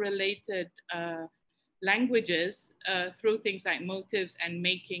interrelated languages through things like motifs and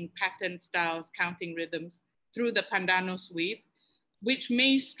making pattern styles, counting rhythms through the Pandanus weave, which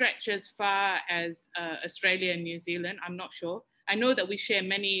may stretch as far as Australia and New Zealand. I'm not sure. I know that we share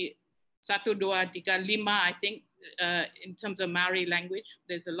many, 1, 2, 3, 4, 5, I think, in terms of Maori language.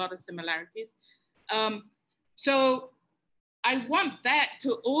 There's a lot of similarities. So I want that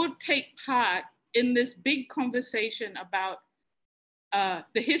to all take part in this big conversation about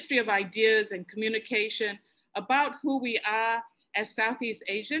the history of ideas and communication, about who we are as Southeast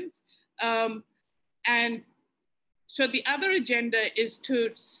Asians. And so the other agenda is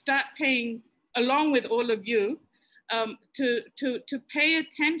to start paying, along with all of you, to pay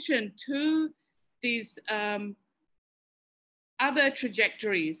attention to these other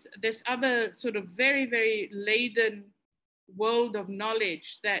trajectories, this other sort of very, very laden world of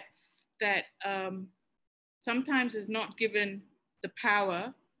knowledge that sometimes is not given the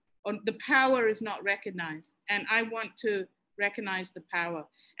power, or the power is not recognized. And I want to recognize the power,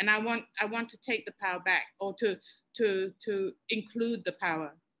 and I want to take the power back, or to include the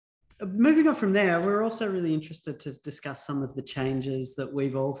power. Moving on from there, we're also really interested to discuss some of the changes that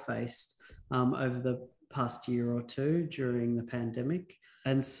we've all faced over the past year or two during the pandemic.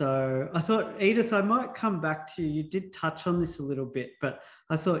 And so I thought, Edith, I might come back to you. You did touch on this a little bit, but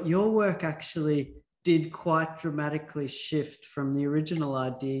I thought your work actually did quite dramatically shift from the original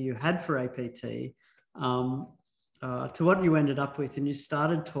idea you had for APT to what you ended up with. And you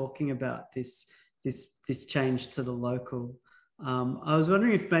started talking about this change to the local. I was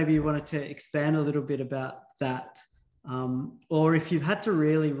wondering if maybe you wanted to expand a little bit about that, or if you've had to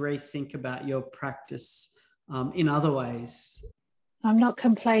really rethink about your practice in other ways. I'm not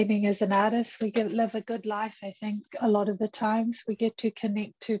complaining as an artist. We live a good life, I think. A lot of the times we get to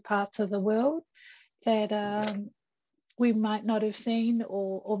connect to parts of the world that we might not have seen,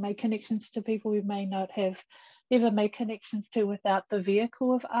 or make connections to people we may not have ever made connections to without the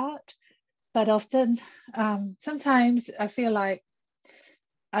vehicle of art. But often, sometimes I feel like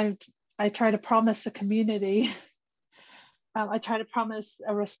I try to promise a community. I try to promise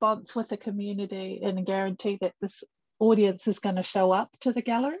a response with a community and guarantee that this audience is going to show up to the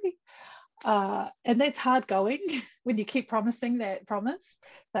gallery. And that's hard going when you keep promising that promise.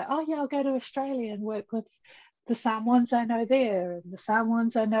 That, oh yeah, I'll go to Australia and work with the Samoans I know there, and the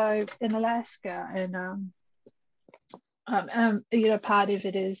Samoans I know in Alaska. And you know, part of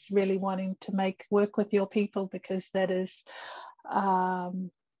it is really wanting to work with your people, because that is,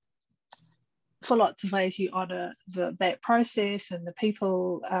 for lots of ways, you honor that process and the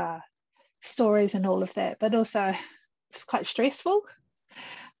people, stories and all of that. But also, it's quite stressful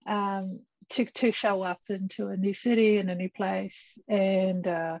to show up into a new city and a new place and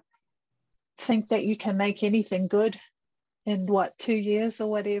think that you can make anything good in 2 years or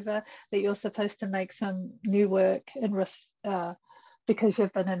whatever, that you're supposed to make some new work and because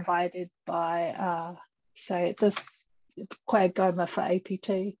you've been invited by say this QAGOMA for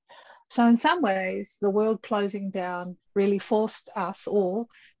APT. So in some ways, the world closing down really forced us all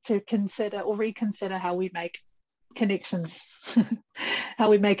to consider or reconsider how we make connections, how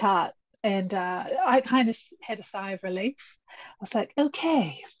we make art. And I kind of had a sigh of relief. I was like,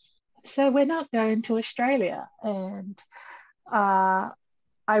 okay, so we're not going to Australia. And I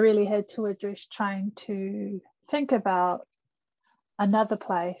really had to address trying to think about another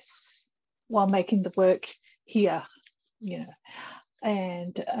place while making the work here, you know.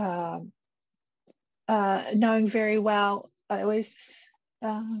 And knowing very well, I always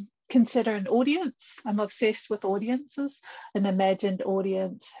consider an audience. I'm obsessed with audiences, an imagined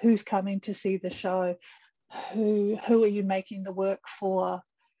audience. Who's coming to see the show? Who are you making the work for?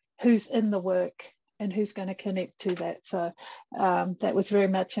 Who's in the work? And who's going to connect to that? So that was very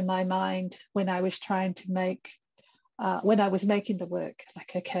much in my mind when I was trying to when I was making the work.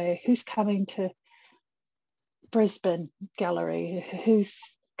 Like, okay, who's coming to Brisbane Gallery? Who's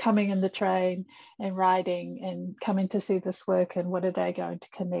coming in the train and riding and coming to see this work, and what are they going to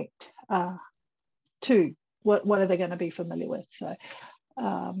connect to? What are they going to be familiar with? So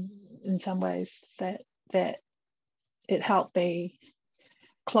in some ways that it helped me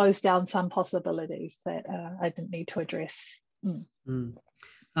close down some possibilities that I didn't need to address.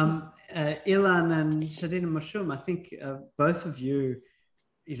 I-Lann and Shadhin and Moushum, I think both of you,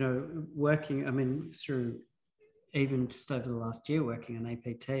 you know, working, I mean, through even just over the last year working on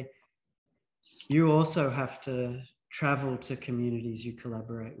APT, you also have to travel to communities you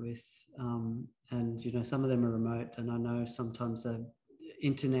collaborate with. And, you know, some of them are remote, and I know sometimes the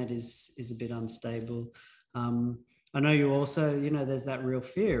internet is a bit unstable. I know you also, you know, there's that real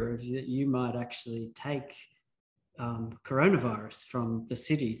fear of that you might actually take coronavirus from the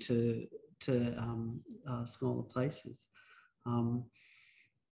city to smaller places.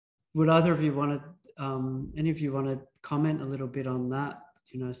 Would either of you want to, any of you want to comment a little bit on that?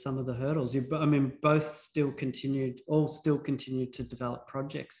 You know, some of the hurdles. I mean, both still continued to develop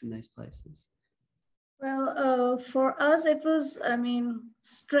projects in these places. Well, for us, it was, I mean,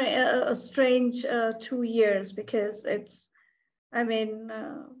 a strange 2 years, because it's, I mean,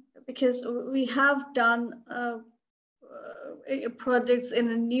 because we have done projects in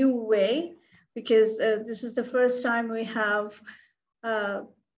a new way, because this is the first time we have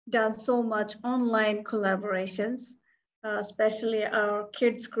done so much online collaborations, especially our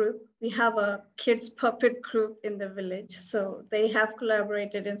kids group. We have a kids puppet group in the village. So they have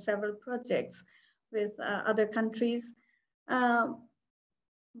collaborated in several projects with other countries.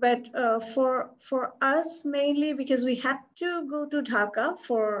 But for us, mainly because we had to go to Dhaka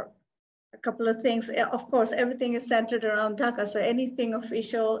for a couple of things. Of course, everything is centered around Dhaka. So anything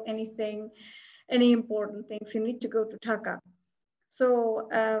official, any important things, you need to go to Dhaka. So,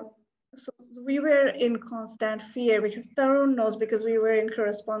 so we were in constant fear, because Tarun knows, because we were in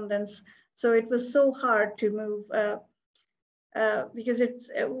correspondence. So it was so hard to move because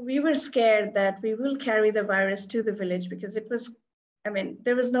we were scared that we will carry the virus to the village, because it was, I mean,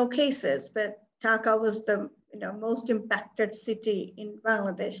 there was no cases, but Dhaka was the most impacted city in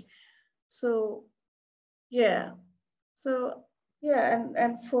Bangladesh. So yeah,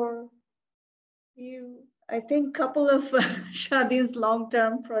 and for you, I think couple of Shadhin's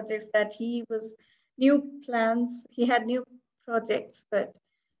long-term projects that he had new projects, but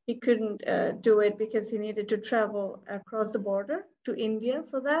he couldn't do it because he needed to travel across the border to India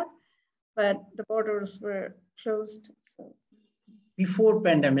for that, but the borders were closed. So. Before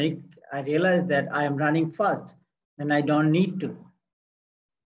pandemic, I realized that I am running fast and I don't need to.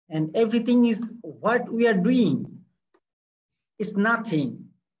 And everything is what we are doing. It's nothing.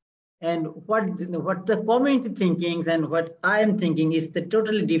 And what the community thinking and what I am thinking is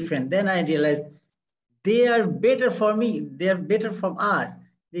totally different. Then I realized they are better for me. They are better from us,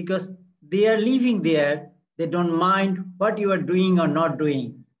 because they are living there. They don't mind what you are doing or not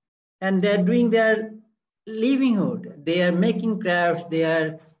doing. And they're doing their livelihood. They are making crafts. They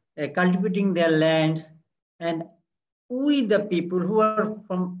are cultivating their lands. And we, the people who are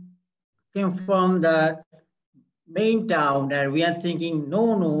came from the main town, and we are thinking,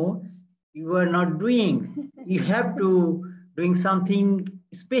 no, you are not doing. You have to doing something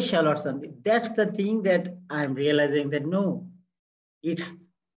special or something. That's the thing that I'm realizing, that no, it's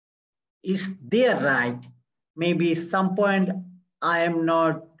their right. Maybe some point I am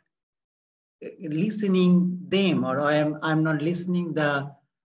not listening them, or I'm not listening the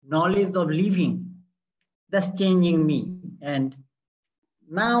knowledge of living. That's changing me. And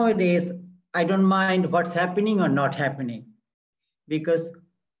nowadays, I don't mind what's happening or not happening, because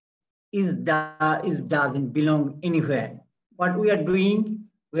it doesn't belong anywhere. What we are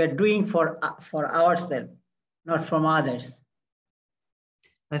doing for ourselves, not from others.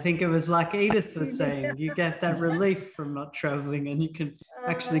 I think it was like Edith was saying, you get that relief from not traveling, and you can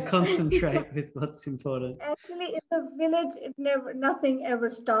actually concentrate with what's important. Actually, in the village, nothing ever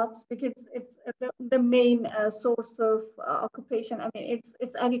stops, because it's the main source of occupation. I mean,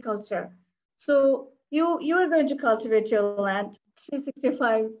 it's agriculture. So you are going to cultivate your land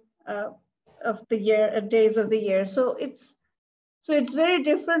 365 of the year, days of the year. So it's very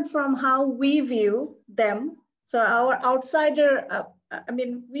different from how we view them. So our outsider, I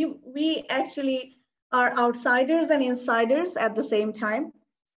mean, we actually are outsiders and insiders at the same time.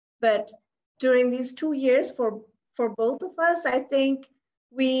 But during these 2 years, for both of us, I think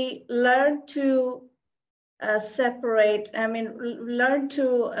we learned to separate. I mean, learn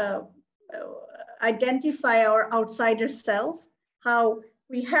to identify our outsider self, how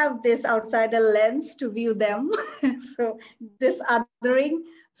we have this outsider lens to view them. So this othering.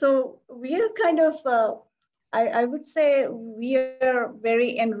 So we are kind of, I would say we are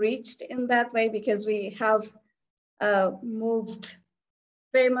very enriched in that way, because we have moved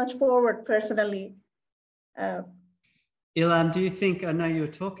very much forward personally. I-Lann, do you think, I know you were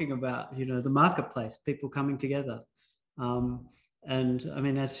talking about, the marketplace, people coming together. And I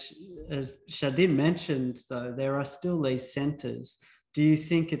mean, as Shadhin mentioned, though, there are still these centres. Do you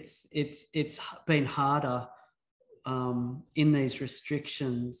think it's been harder in these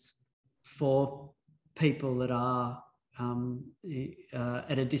restrictions for people that are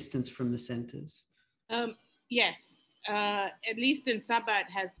at a distance from the centres? Yes, at least in Sabah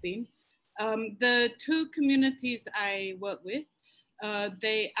it has been. The two communities I work with,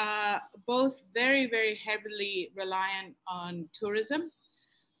 they are both very, very heavily reliant on tourism.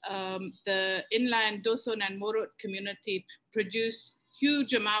 The inland Doson and Morot community produce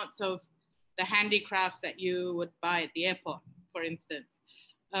huge amounts of the handicrafts that you would buy at the airport, for instance.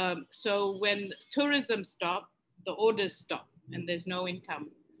 So when tourism stops, the orders stop and there's no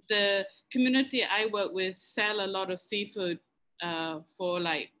income. The community I work with sell a lot of seafood for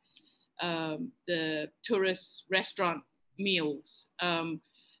like the tourist restaurant meals,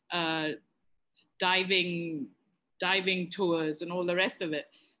 diving tours and all the rest of it.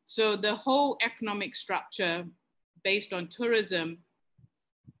 So the whole economic structure based on tourism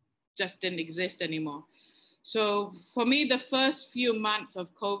just didn't exist anymore. So for me, the first few months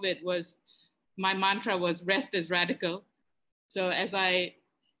of COVID was, my mantra was rest is radical. So as I,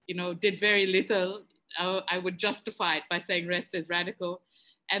 did very little, I would justify it by saying rest is radical.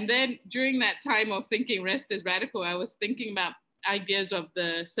 And then during that time of thinking rest is radical, I was thinking about ideas of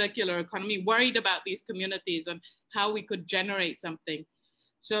the circular economy, worried about these communities and how we could generate something.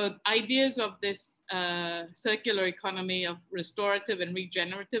 So ideas of this circular economy, of restorative and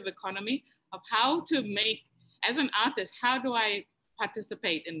regenerative economy, of how to make, as an artist, how do I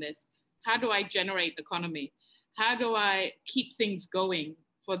participate in this? How do I generate economy? How do I keep things going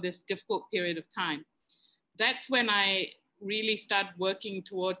for this difficult period of time? That's when I really started working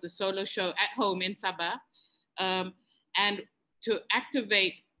towards a solo show at home in Sabah, and to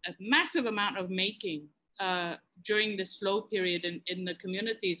activate a massive amount of making during the slow period in the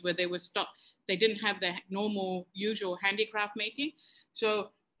communities where they were stopped. They didn't have the normal, usual handicraft making.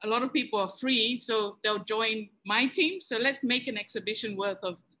 So a lot of people are free, so they'll join my team. So let's make an exhibition worth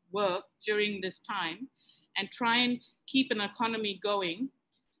of work during this time and try and keep an economy going,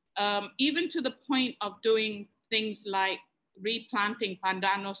 even to the point of doing things like replanting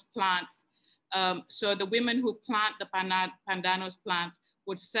pandanus plants. So the women who plant the pandanus plants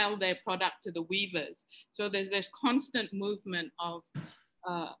would sell their product to the weavers. So there's this constant movement of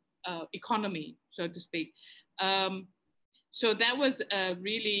economy, so to speak. So that was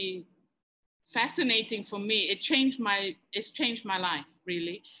really fascinating for me. It's changed my life,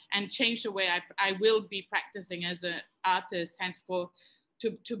 really, and changed the way I will be practicing as an artist henceforth,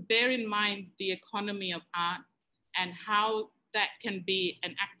 to bear in mind the economy of art and how that can be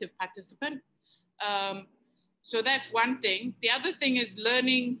an active participant. So that's one thing. The other thing is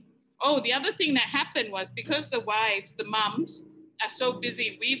learning. Oh, the other thing that happened was, because the wives, the mums, are so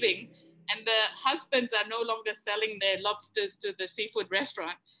busy weaving, and the husbands are no longer selling their lobsters to the seafood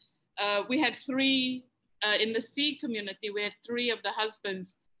restaurant, we had three, in the sea community, we had three of the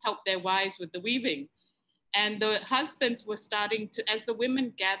husbands help their wives with the weaving. And the husbands were starting to, as the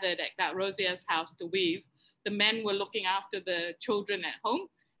women gathered at Kak Rosia's house to weave, the men were looking after the children at home.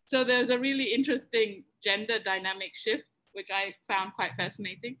 So there's a really interesting gender dynamic shift, which I found quite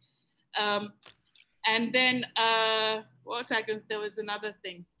fascinating. And then, what was I going to, there was another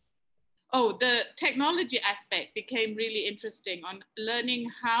thing. Oh, the technology aspect became really interesting, on learning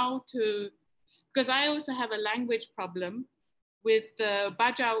how to, because I also have a language problem with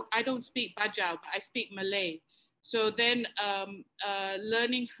Bajau. I don't speak Bajau, but I speak Malay. So then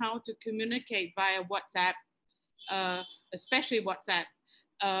learning how to communicate via WhatsApp, especially WhatsApp,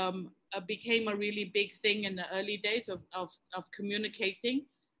 became a really big thing in the early days of communicating,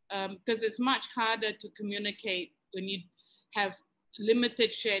 because it's much harder to communicate when you have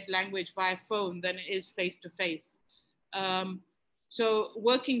limited shared language via phone than it is face-to-face. So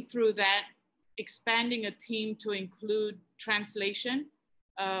working through that, expanding a team to include translation,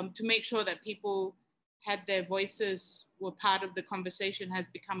 to make sure that people had their voices, were part of the conversation, has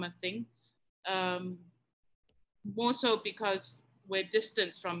become a thing. More so because we're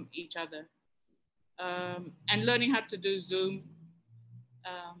distanced from each other. And learning how to do Zoom.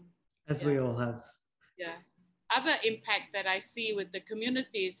 As we all have. Yeah. Other impact that I see with the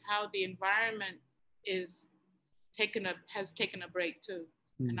community is how the environment has taken a break too.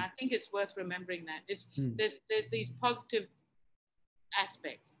 And I think it's worth remembering that. There's these positive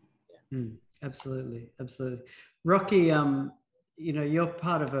aspects. Yeah. Absolutely, absolutely. Rocky, you're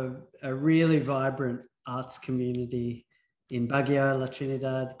part of a really vibrant arts community in Baguio, La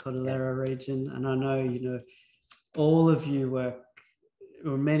Trinidad, Cordillera region. And I know, all of you work,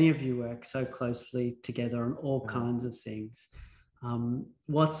 or many of you work so closely together on all kinds of things.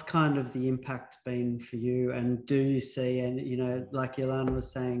 What's kind of the impact been for you? And do you see, and like I-Lann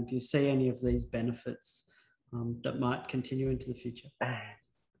was saying, do you see any of these benefits that might continue into the future?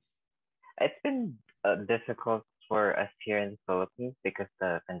 It's been difficult for us here in the Philippines because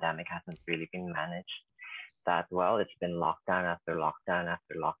the pandemic hasn't really been managed that well. It's been lockdown after lockdown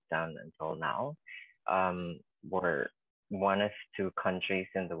after lockdown until now. We're one of two countries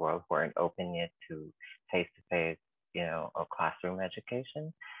in the world who aren't open yet to face-to-face, a classroom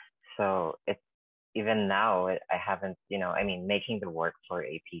education. So it's, even now, I haven't, making the work for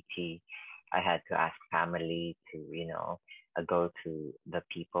APT, I had to ask family to, go to the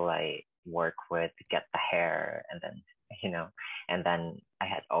people I work with to get the hair, and then, and then I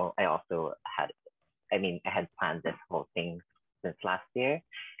had planned this whole thing since last year,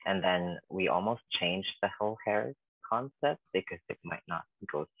 and then we almost changed the whole hair concept because it might not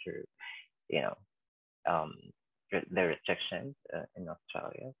go through, the restrictions in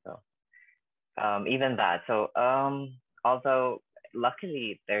Australia. So even that. So although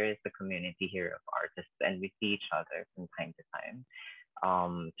luckily there is a community here of artists, and we see each other from time to time,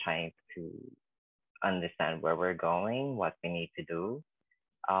 trying to understand where we're going, what we need to do.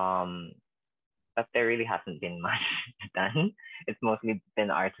 But there really hasn't been much done. It's mostly been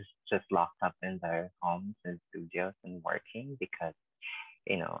artists just locked up in their homes and studios and working because,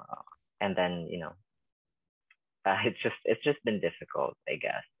 and then, it's just been difficult, I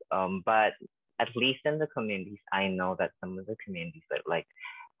guess. But at least in the communities, I know that some of the communities that, like,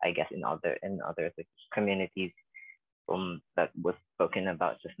 I guess in other communities that was spoken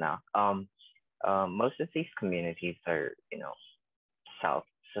about just now, most of these communities are,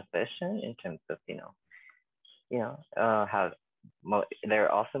 self-sufficient in terms of, there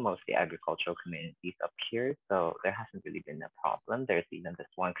are also mostly agricultural communities up here, so there hasn't really been a problem. There's even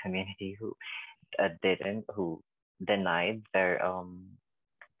this one community who denied their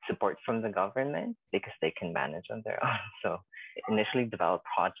support from the government because they can manage on their own. So initially developed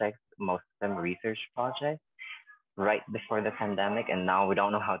projects, most of them research projects, right before the pandemic, and now we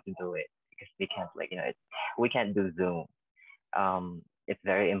don't know how to do it because we can't, we can't do Zoom. It's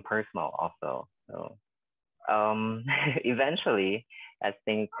very impersonal also. So eventually, as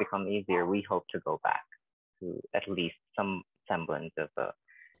things become easier, we hope to go back to at least some semblance of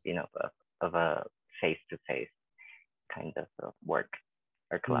a face-to-face kind of work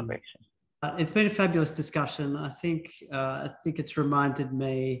or collaboration. It's been a fabulous discussion. I think it's reminded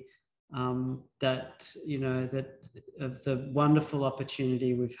me that of the wonderful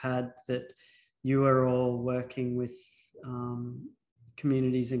opportunity we've had, that you are all working with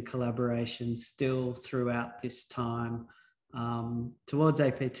communities and collaborations still throughout this time towards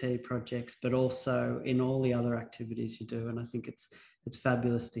APT projects, but also in all the other activities you do. And I think it's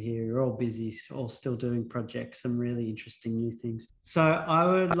fabulous to hear you're all busy, all still doing projects, some really interesting new things. So I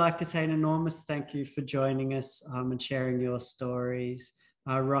would like to say an enormous thank you for joining us and sharing your stories.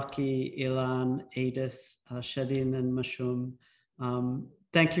 Rocky, I-Lann, Edith, Shadhin and Moushum.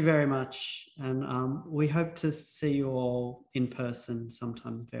 Thank you very much. And we hope to see you all in person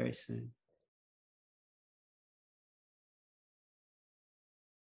sometime very soon.